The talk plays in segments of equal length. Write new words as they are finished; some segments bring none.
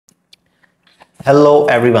Hello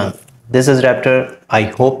everyone, this is Raptor. I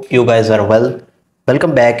hope you guys are well.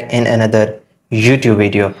 Welcome back in another YouTube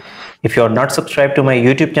video. If you are not subscribed to my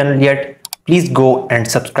YouTube channel yet, please go and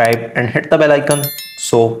subscribe and hit the bell icon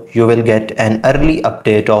so you will get an early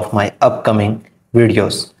update of my upcoming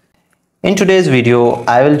videos. In today's video,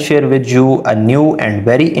 I will share with you a new and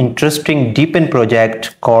very interesting DePIN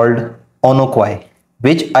project called Onocoy,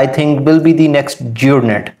 which I think will be the next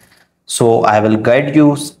GeoNet. So I will guide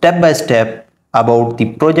you step by step about the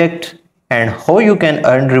project and how you can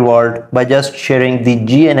earn reward by just sharing the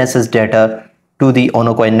GNSS data to the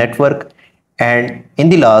Onocoy network, and in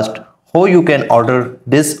the last, how you can order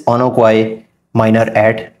this Onocoy miner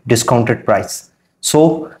at discounted price.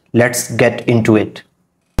 So let's get into it.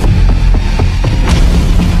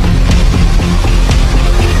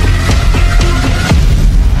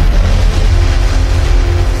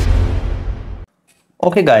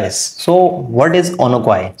 Okay guys, so what is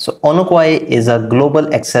Onocoy? So Onocoy is a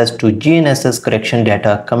global access to GNSS correction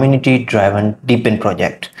data community driven DePIN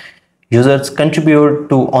project. Users contribute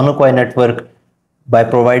to Onocoy network by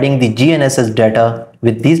providing the GNSS data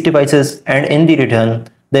with these devices, and in the return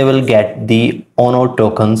they will get the Ono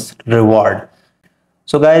tokens reward.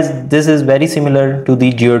 So guys, this is very similar to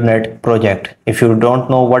the GeoNet project. If you don't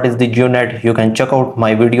know what is the GeoNet, you can check out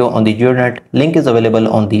my video on the GeoNet. Link is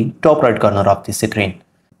available on the top right corner of the screen.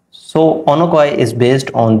 So Onocoy is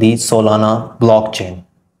based on the Solana blockchain.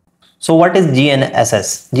 So what is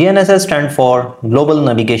GNSS? GNSS stands for Global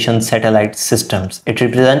Navigation Satellite Systems. It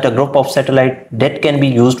represents a group of satellites that can be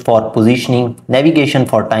used for positioning, navigation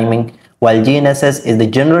for timing, while GNSS is the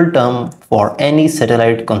general term for any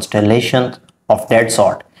satellite constellation of that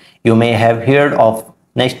sort. You may have heard of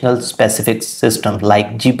national specific systems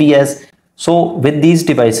like GPS. So with these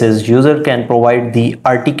devices, user can provide the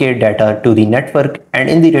RTK data to the network, and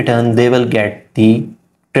in the return they will get the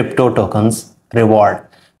crypto tokens reward.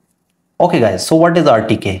 Okay guys, so what is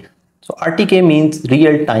RTK? So RTK means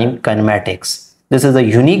real-time kinematics. This is a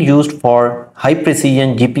unique used for high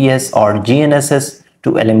precision GPS or GNSS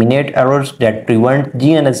to eliminate errors that prevent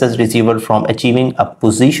GNSS receiver from achieving a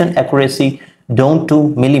position accuracy down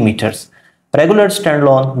to millimeters. Regular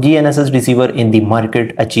standalone GNSS receiver in the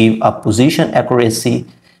market achieve a position accuracy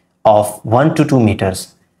of 1 to 2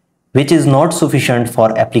 meters, which is not sufficient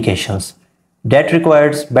for applications that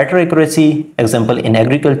requires better accuracy, example in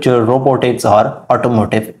agriculture, robotics or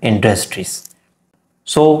automotive industries.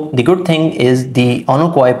 So the good thing is the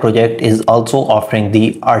Onocoy project is also offering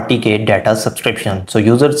the RTK data subscription. So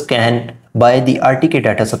users can buy the RTK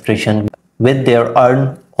data subscription with their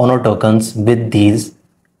earned Ono tokens with these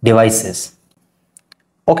devices.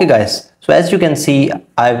 Okay guys, so as you can see,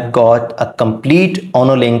 I've got a complete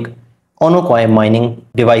Onolink Onocoy mining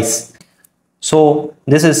device. So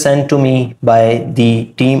this is sent to me by the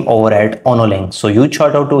team over at Onolink. So huge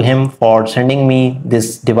shout out to him for sending me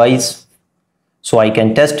this device so I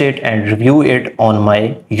can test it and review it on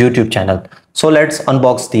my YouTube channel. So let's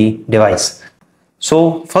unbox the device.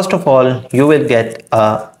 So first of all, you will get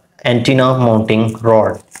a antenna mounting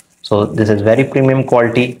rod. So this is very premium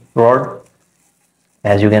quality rod,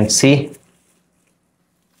 as you can see.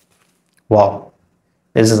 Wow,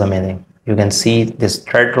 this is amazing. You can see this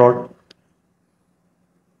thread rod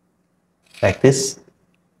like this,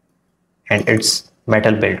 and it's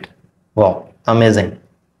metal built. Wow, amazing.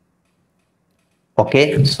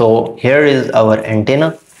 Okay, so here is our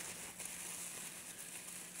antenna.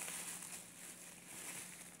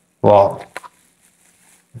 Wow,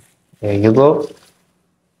 there you go.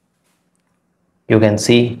 You can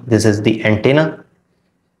see this is the antenna.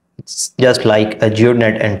 It's just like a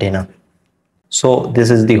GeoNet antenna. So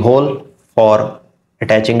this is the hole for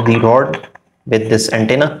attaching the rod with this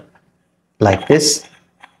antenna, like this.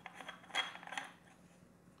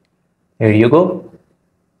 Here you go.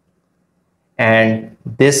 And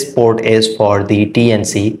this port is for the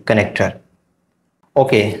TNC connector.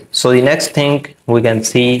 Okay, so the next thing we can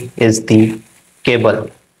see is the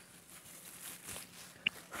cable.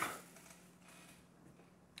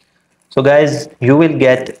 So guys, you will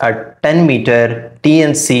get a 10 meter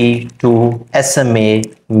TNC to SMA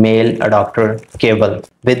male adapter cable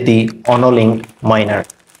with the Onolink miner.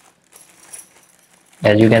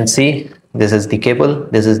 As you can see, this is the cable,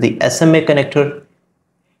 this is the SMA connector,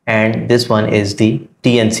 and this one is the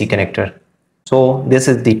TNC connector. So this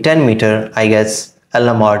is the 10 meter, I guess,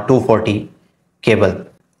 LMR 240 cable.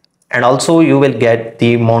 And also you will get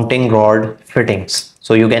the mounting rod fittings.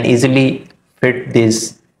 So you can easily fit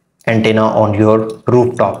this antenna on your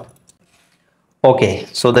rooftop. Okay,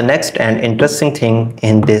 so the next and interesting thing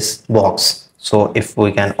in this box. So if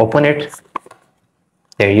we can open it,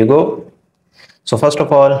 there you go. So first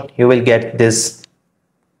of all, you will get this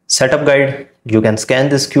setup guide. You can scan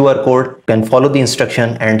this QR code, you can follow the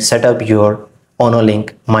instruction and set up your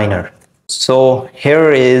Onolink miner. So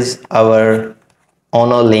here is our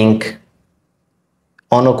Onolink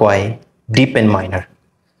Onocoy DePIN miner.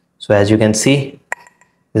 So as you can see,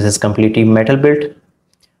 this is completely metal built.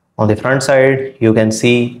 On the front side, you can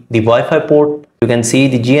see the Wi-Fi port. You can see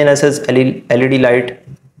the GNSS LED light.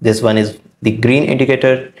 This one is the green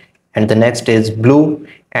indicator and the next is blue,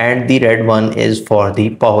 and the red one is for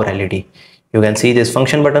the power LED. You can see this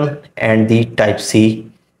function button and the Type-C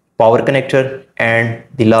power connector, and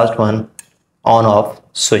the last one on off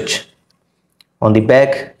switch. On the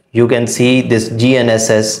back, you can see this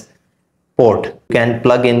GNSS port. You can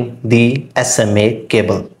plug in the SMA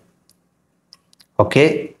cable.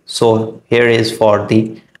 Okay, so here is for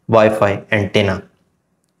the Wi-Fi antenna.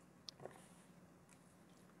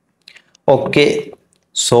 Okay,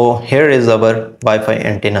 so here is our Wi-Fi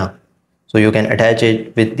antenna. So you can attach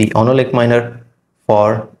it with the Onolink miner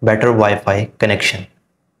for better Wi-Fi connection.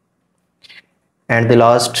 And the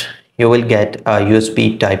last, you will get a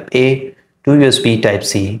USB Type A to USB Type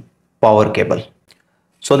C power cable.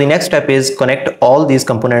 So the next step is connect all these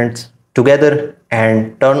components together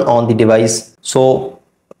and turn on the device so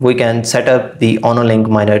we can set up the Onolink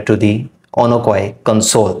miner to the Onocoy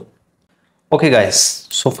console. Okay guys,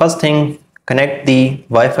 so first thing, connect the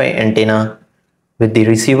Wi-Fi antenna with the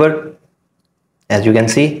receiver. As you can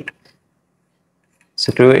see,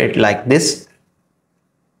 secure it like this.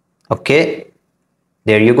 Okay,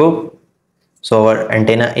 there you go. So our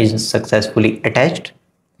antenna is successfully attached.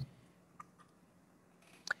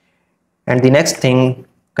 And the next thing,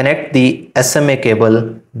 connect the SMA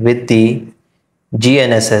cable with the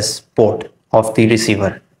GNSS port of the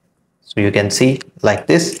receiver. So you can see like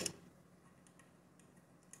this.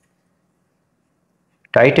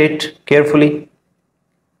 Tight it carefully.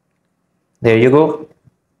 There you go.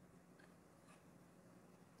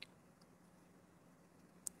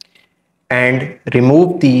 And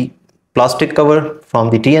remove the plastic cover from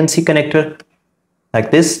the TNC connector like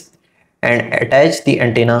this and attach the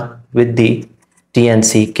antenna with the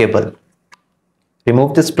TNC cable.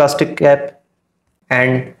 Remove this plastic cap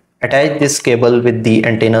and attach this cable with the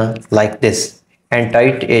antenna like this and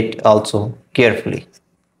tight it also carefully.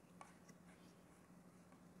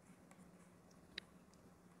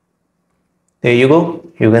 There you go,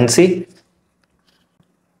 you can see.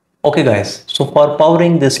 Okay guys, so for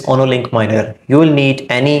powering this Onolink miner, you will need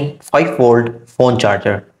any 5-volt phone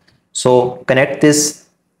charger. So connect this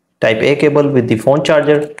Type A cable with the phone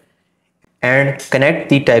charger and connect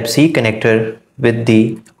the Type-C connector with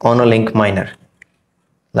the Onolink miner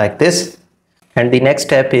like this. And the next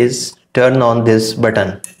step is turn on this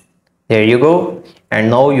button. There you go.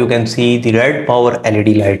 And now you can see the red power LED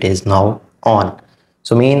light is now on.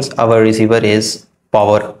 So means our receiver is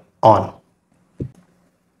power on.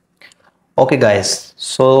 Okay guys,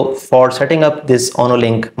 so for setting up this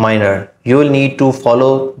Onolink miner, you will need to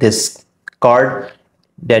follow this card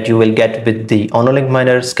that you will get with the Onolink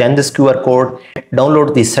miner. Scan this QR code,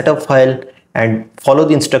 download the setup file and follow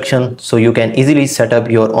the instruction so you can easily set up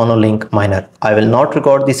your Onolink miner. I will not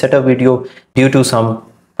record the setup video due to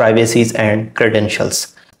some privacies and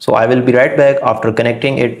credentials. So I will be right back after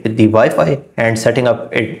connecting it with the Wi-Fi and setting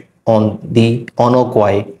up it on the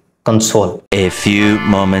Onocoy console. A few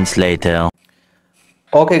moments later.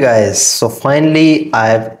 Okay guys, so finally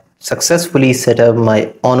I've successfully set up my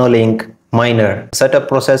Onolink miner. Setup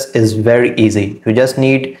process is very easy. You just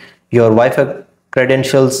need your Wi-Fi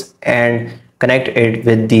credentials and connect it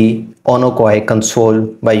with the Onocoy console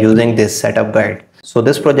by using this setup guide. So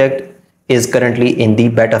this project is currently in the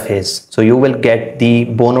beta phase. So you will get the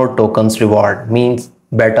Bono tokens reward, means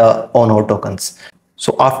beta Ono tokens.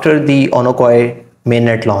 So after the Onocoy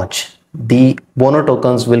mainnet launch, the Bono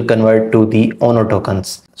tokens will convert to the Ono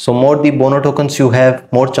tokens. So more the Bono tokens you have,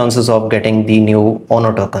 more chances of getting the new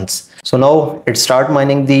Ono tokens. So now it start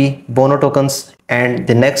mining the Bono tokens, and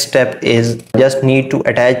the next step is just need to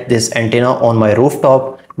attach this antenna on my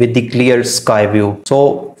rooftop with the clear sky view.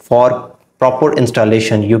 So for proper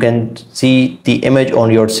installation, you can see the image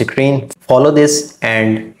on your screen. Follow this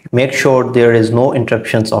and make sure there is no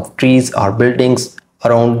interruptions of trees or buildings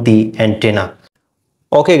around the antenna.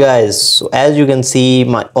 Okay guys, so as you can see,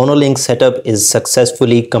 my Onolink setup is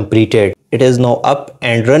successfully completed. It is now up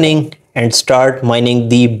and running and start mining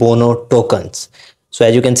the Bono tokens. So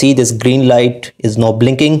as you can see, this green light is now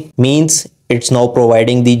blinking, means it's now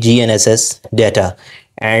providing the GNSS data.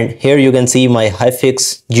 And here you can see my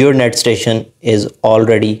HiFix GeoNet station is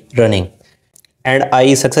already running. And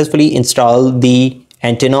I successfully installed the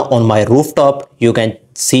antenna on my rooftop. You can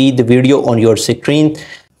see the video on your screen.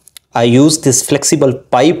 I use this flexible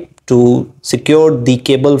pipe to secure the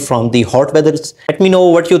cable from the hot weathers. Let me know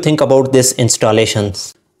what you think about this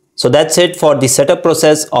installations. So that's it for the setup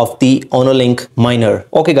process of the Onolink miner.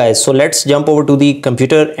 Okay guys, so let's jump over to the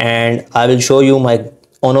computer and I will show you my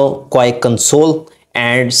Onocoy console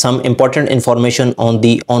and some important information on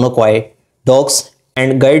the Onocoy docs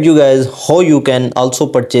and guide you guys how you can also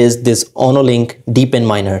purchase this Onolink DePIN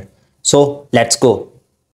miner. So let's go.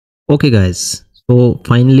 Okay guys, so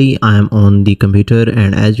finally I am on the computer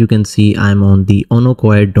and as you can see I am on the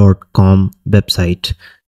onocoy.com website.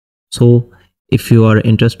 So if you are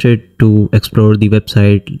interested to explore the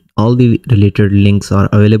website, all the related links are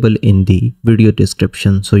available in the video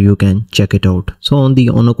description, so you can check it out. So on the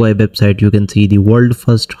Onocoy website, you can see the world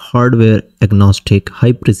first hardware agnostic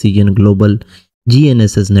high precision global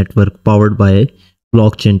GNSS network powered by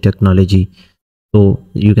blockchain technology. So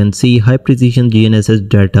you can see high precision GNSS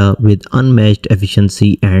data with unmatched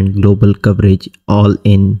efficiency and global coverage all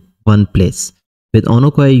in one place. With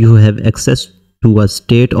Onocoy, you have access to a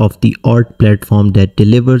state-of-the-art platform that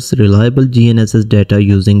delivers reliable GNSS data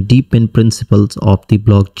using DePIN principles of the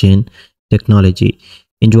blockchain technology.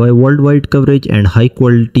 Enjoy worldwide coverage and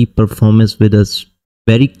high-quality performance with a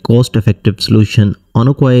very cost-effective solution.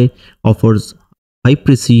 Onocoy offers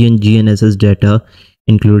high-precision GNSS data,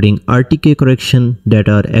 including RTK correction that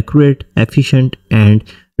are accurate, efficient, and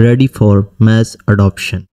ready for mass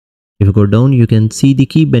adoption. If you go down, you can see the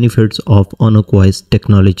key benefits of Onocoy's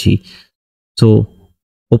technology. So,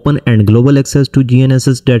 open and global access to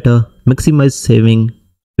GNSS data, maximize saving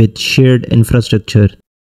with shared infrastructure,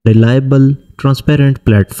 reliable, transparent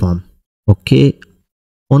platform. Okay,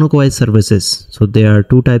 Onocoy services. So there are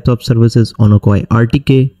two types of services: Onocoy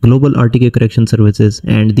RTK, global RTK correction services,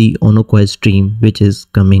 and the Onocoy stream, which is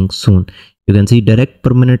coming soon. You can see direct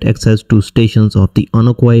permanent access to stations of the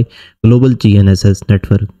Onocoy global GNSS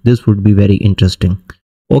network. This would be very interesting.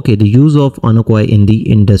 Okay, the use of Onocoy in the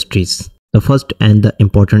industries. The first and the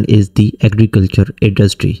important is the agriculture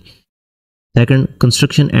industry. Second,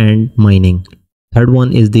 construction and mining. Third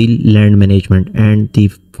one is the land management, and the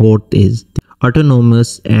fourth is the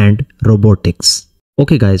autonomous and robotics.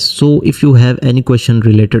 Okay guys, so if you have any question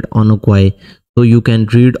related Onocoy, so you can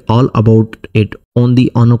read all about it on the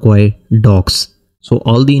Onocoy docs. So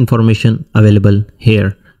all the information available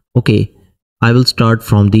here. Okay, I will start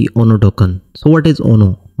from the Ono token. So what is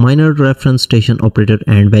Ono? Miner, reference station operator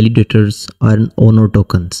and validators earn Ono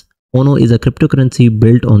tokens. Ono is a cryptocurrency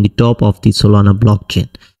built on the top of the Solana blockchain.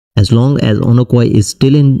 As long as Onocoy is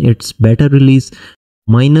still in its beta release,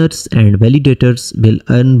 miners and validators will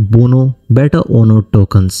earn beta Ono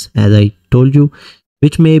tokens, as I told you,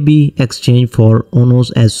 which may be exchanged for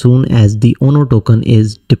Onos as soon as the Ono token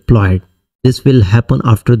is deployed. This will happen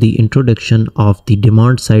after the introduction of the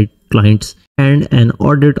demand side clients and an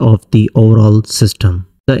audit of the overall system.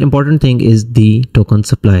 The important thing is the token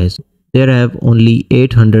supplies. There have only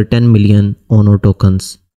 810 million Ono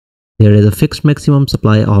tokens. There is a fixed maximum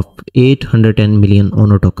supply of 810 million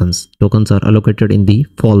Ono tokens. Tokens are allocated in the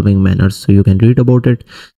following manners, so you can read about it.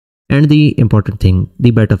 And the important thing,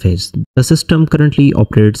 the beta phase. The system currently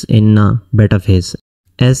operates in a beta phase.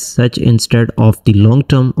 As such, instead of the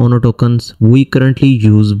long-term Ono tokens, we currently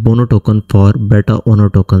use Bono token for beta Ono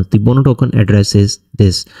tokens. The Bono token address is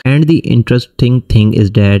this. And the interesting thing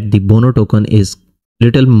is that the Bono token is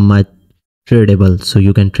little much tradable. So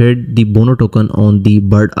you can trade the Bono token on the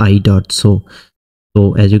birdeye.so.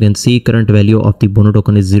 So as you can see, current value of the Bono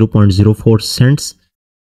token is 0.04 cents.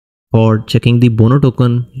 For checking the Bono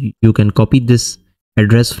token, you can copy this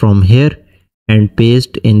address from here and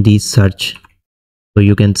paste in the search. So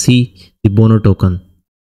you can see the Bono token.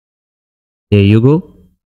 There you go.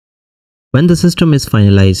 When the system is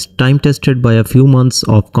finalized, time tested by a few months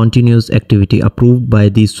of continuous activity approved by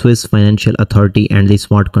the Swiss Financial Authority and the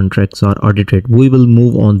smart contracts are audited, we will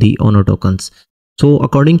move on the Ono tokens. So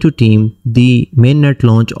according to team, the mainnet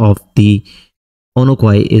launch of the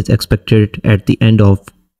Onocoy is expected at the end of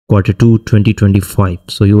Q2 2025.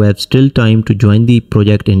 So you have still time to join the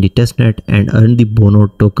project in the testnet and earn the Bono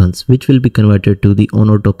tokens, which will be converted to the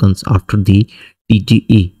Ono tokens after the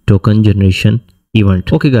TGE token generation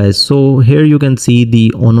event. Okay guys, so here you can see the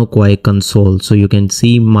Onocoy console. So you can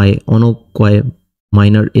see my Onocoy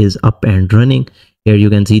miner is up and running. Here you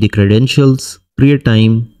can see the credentials, create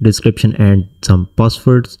time, description, and some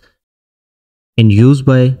passwords. In use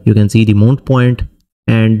by, you can see the mount point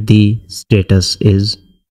and the status is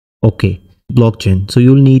okay. Blockchain. So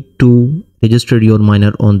you'll need to register your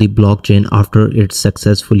miner on the blockchain after it's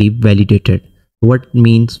successfully validated. What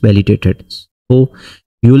means validated? So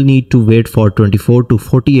you will need to wait for 24 to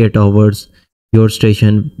 48 hours. Your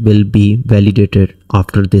station will be validated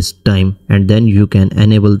after this time, and then you can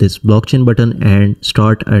enable this blockchain button and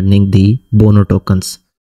start earning the Bono tokens.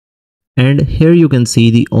 And here you can see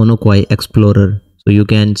the Onocoy Explorer. So you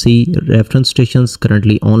can see reference stations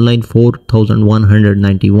currently online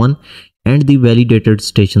 4,191 and the validated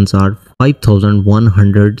stations are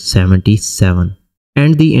 5,177.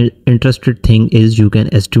 And the interested thing is you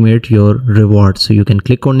can estimate your reward. So you can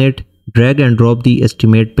click on it, drag and drop the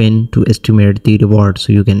estimate pin to estimate the reward.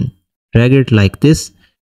 So you can drag it like this,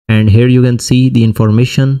 and here you can see the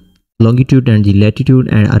information, longitude and the latitude,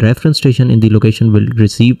 and a reference station in the location will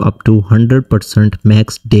receive up to 100%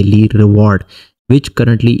 max daily reward, which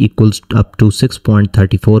currently equals up to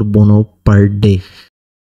 6.34 Bono per day.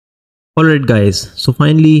 Alright guys, so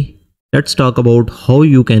finally let's talk about how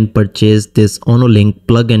you can purchase this Onolink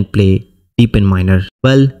plug and play DePIN miner.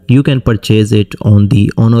 Well, you can purchase it on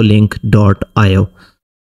the onolink.io.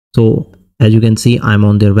 So as you can see, I'm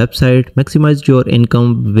on their website. Maximize your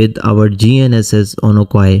income with our GNSS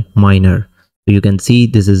Onocoy miner. So you can see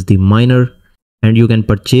this is the miner and you can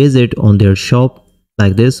purchase it on their shop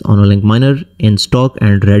like this, Onolink miner in stock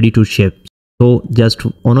and ready to ship. So just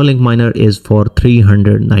Onolink miner is for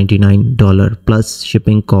 $399 plus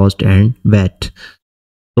shipping cost and VAT.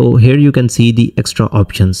 So here you can see the extra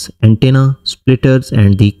options, antenna, splitters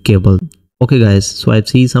and the cable. Okay guys, so I've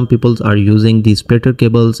seen some people are using the splitter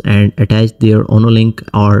cables and attach their Onolink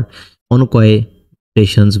or Onocoy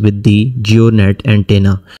stations with the GeoNet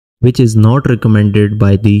antenna, which is not recommended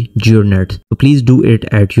by the GeoNet. So please do it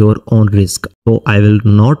at your own risk. So I will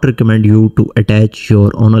not recommend you to attach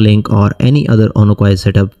your Onolink or any other Onocoy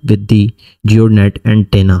setup with the GeoNet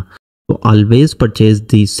antenna. So always purchase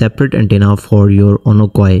the separate antenna for your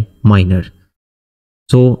Onocoy miner.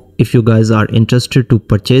 So if you guys are interested to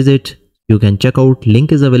purchase it, you can check out,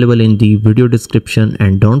 link is available in the video description,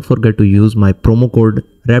 and don't forget to use my promo code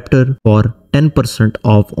Raptor for 10%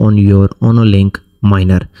 off on your Onolink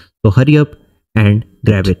miner. So hurry up and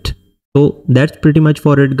grab it. So that's pretty much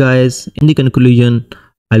for it guys. In the conclusion,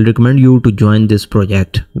 I'll recommend you to join this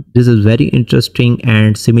project. This is very interesting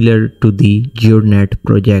and similar to the GeoNet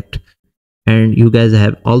project. And you guys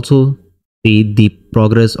have also seen the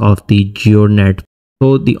progress of the GeoNet.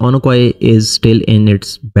 So the Onocoy is still in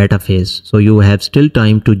its beta phase. So you have still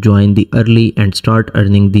time to join the early and start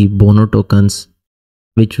earning the Bono tokens,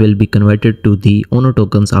 which will be converted to the Ono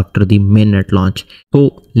tokens after the mainnet launch.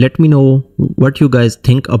 So let me know what you guys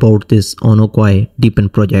think about this Onocoy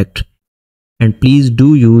DePIN project. And please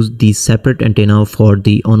do use the separate antenna for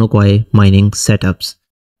the Onocoy mining setups.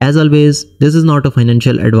 As always, this is not a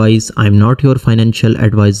financial advice. I'm not your financial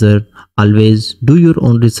advisor. Always do your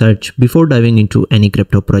own research before diving into any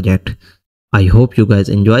crypto project. I hope you guys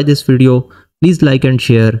enjoy this video. Please like and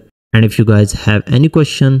share. And if you guys have any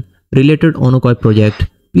question related Onocoy project,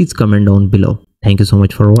 please comment down below. Thank you so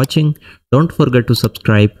much for watching. Don't forget to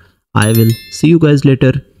subscribe. I will see you guys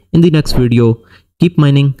later in the next video. Keep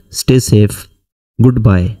mining, stay safe.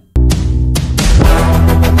 Goodbye.